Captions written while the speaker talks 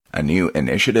A new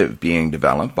initiative being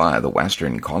developed by the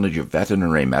Western College of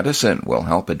Veterinary Medicine will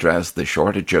help address the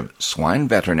shortage of swine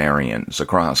veterinarians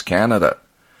across Canada.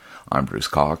 I'm Bruce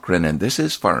Cochran, and this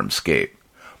is Farmscape,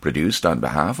 produced on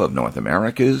behalf of North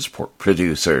America's pork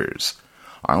producers.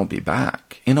 I'll be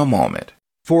back in a moment.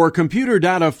 For computer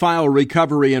data file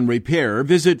recovery and repair,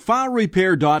 visit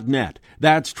filerepair.net.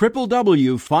 That's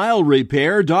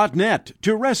www.filerepair.net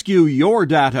to rescue your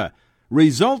data.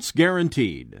 Results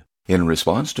guaranteed. In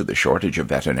response to the shortage of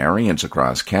veterinarians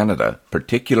across Canada,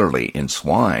 particularly in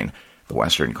swine, the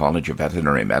Western College of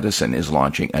Veterinary Medicine is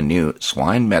launching a new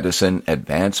Swine Medicine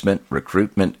Advancement,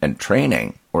 Recruitment and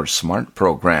Training, or SMART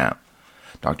program.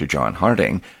 Dr. John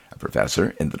Harding, a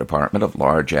professor in the Department of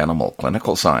Large Animal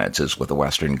Clinical Sciences with the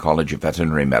Western College of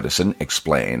Veterinary Medicine,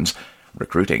 explains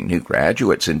recruiting new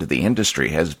graduates into the industry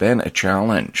has been a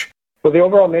challenge. Well, the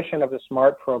overall mission of the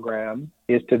SMART program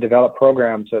is to develop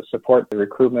programs that support the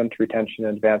recruitment, retention,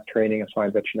 and advanced training of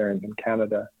swine veterinarians in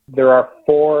Canada. There are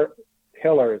 4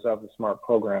 pillars of the SMART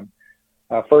program.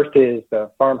 First is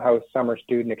the Farmhouse Summer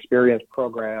Student Experience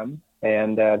Program,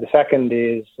 and the second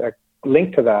is a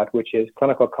link to that, which is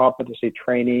clinical competency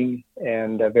training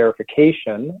and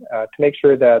verification to make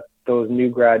sure that those new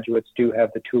graduates do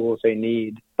have the tools they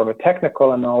need from a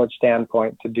technical and knowledge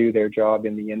standpoint to do their job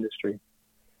in the industry.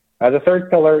 The third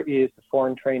pillar is the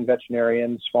Foreign Trained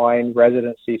Veterinarian Swine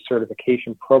Residency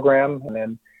Certification Program, and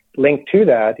then linked to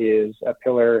that is a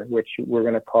pillar which we're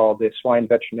going to call the Swine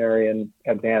Veterinarian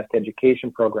Advanced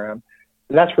Education Program.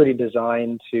 And that's really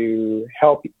designed to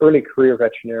help early career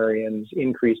veterinarians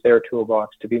increase their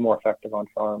toolbox to be more effective on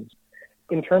farms.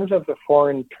 In terms of the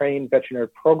Foreign Trained Veterinary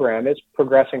Program, it's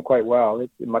progressing quite well.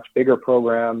 It's a much bigger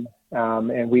program,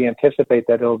 and we anticipate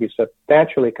that it'll be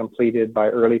substantially completed by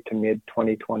early to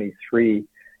mid-2023.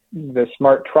 The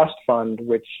SMART Trust Fund,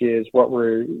 which is what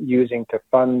we're using to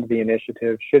fund the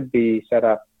initiative, should be set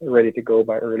up, ready to go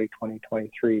by early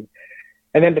 2023.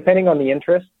 And then depending on the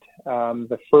interest,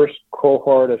 the first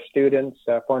cohort of students,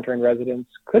 foreign trained residents,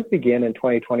 could begin in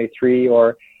 2023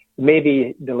 or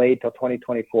maybe delayed till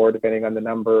 2024, depending on the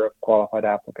number of qualified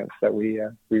applicants that we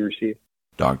receive.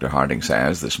 Dr. Harding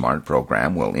says the SMART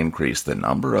program will increase the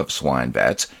number of swine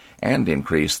vets and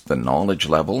increase the knowledge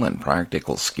level and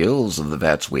practical skills of the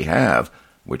vets we have,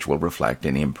 which will reflect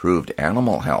in improved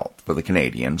animal health for the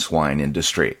Canadian swine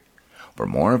industry. For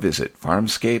more, visit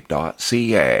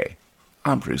farmscape.ca.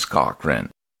 I'm Bruce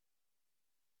Cochran.